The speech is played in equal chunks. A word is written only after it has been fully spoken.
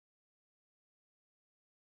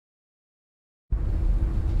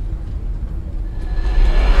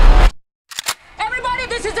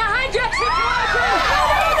This is a hijack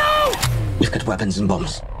situation! No! We've got weapons and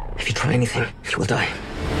bombs. If you try anything, you will die.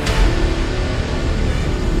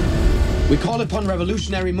 We call upon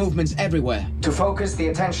revolutionary movements everywhere to focus the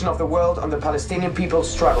attention of the world on the Palestinian people's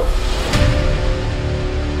struggle.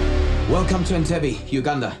 Welcome to Entebbe,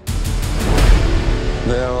 Uganda.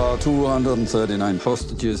 There are 239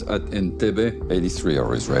 hostages at Entebbe. 83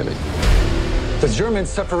 are Israeli. The Germans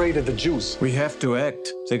separated the Jews. We have to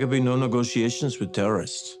act. There can be no negotiations with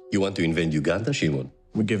terrorists. You want to invade Uganda, Shimon?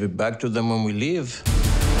 We give it back to them when we leave.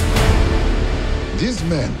 These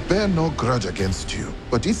men bear no grudge against you.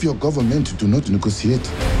 But if your government do not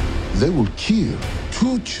negotiate, they will kill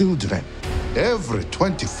 2 children every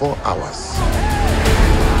 24 hours.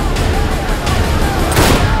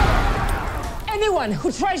 Anyone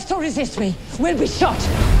who tries to resist me will be shot.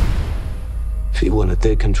 If you want to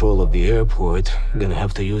take control of the airport, you're gonna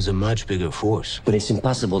have to use a much bigger force. But it's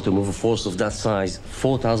impossible to move a force of that size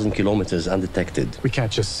 4,000 kilometers undetected. We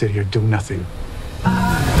can't just sit here, do nothing.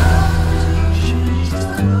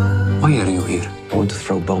 Why are you here? I want to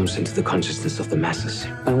throw bombs into the consciousness of the masses.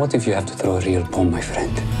 And what if you have to throw a real bomb, my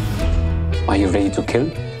friend? Are you ready to kill?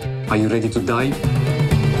 Are you ready to die?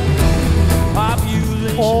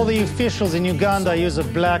 All the officials in Uganda use a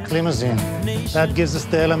black limousine. That gives us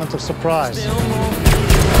the element of surprise.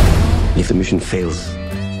 If the mission fails,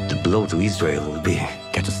 the blow to Israel will be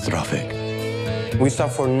catastrophic. We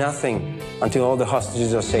stop for nothing until all the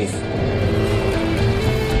hostages are safe.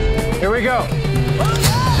 Here we go.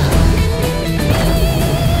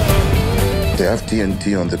 They have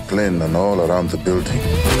TNT on the plane and all around the building.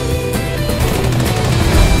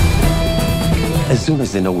 As soon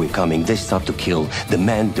as they know we're coming, they start to kill the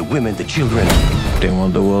men, the women, the children. They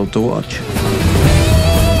want the world to watch.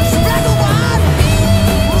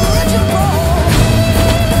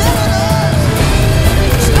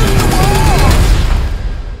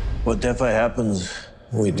 Whatever happens,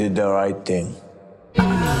 we did the right thing.